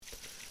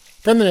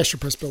From the National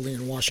Press Building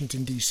in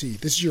Washington, D.C.,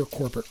 this is your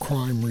Corporate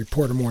Crime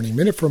Reporter Morning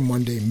Minute for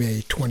Monday,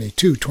 May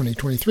 22,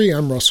 2023.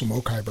 I'm Russell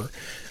Mokhiber.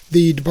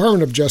 The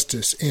Department of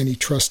Justice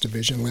Antitrust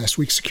Division last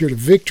week secured a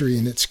victory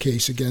in its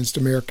case against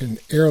American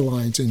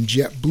Airlines and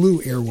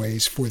JetBlue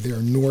Airways for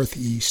their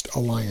Northeast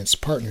Alliance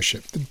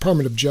partnership. The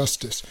Department of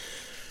Justice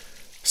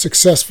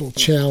successful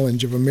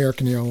challenge of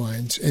American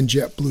Airlines and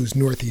JetBlue's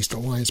Northeast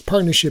Alliance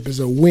partnership is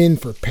a win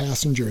for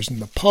passengers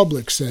and the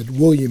public, said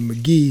William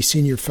McGee,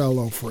 Senior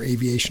Fellow for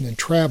Aviation and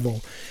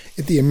Travel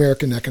at the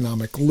American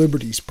Economic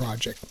Liberties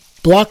Project.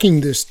 Blocking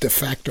this de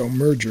facto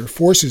merger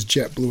forces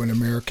JetBlue and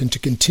American to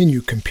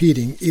continue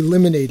competing,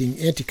 eliminating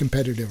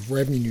anti-competitive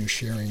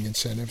revenue-sharing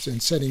incentives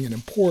and setting an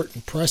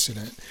important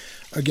precedent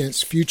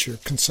against future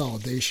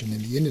consolidation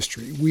in the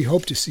industry. We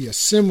hope to see a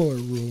similar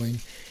ruling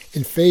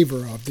in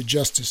favor of the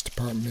Justice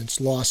Department's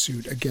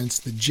lawsuit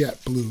against the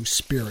JetBlue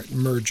Spirit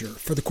merger.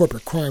 For the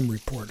Corporate Crime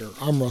Reporter,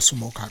 I'm Russell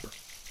Mokhiber.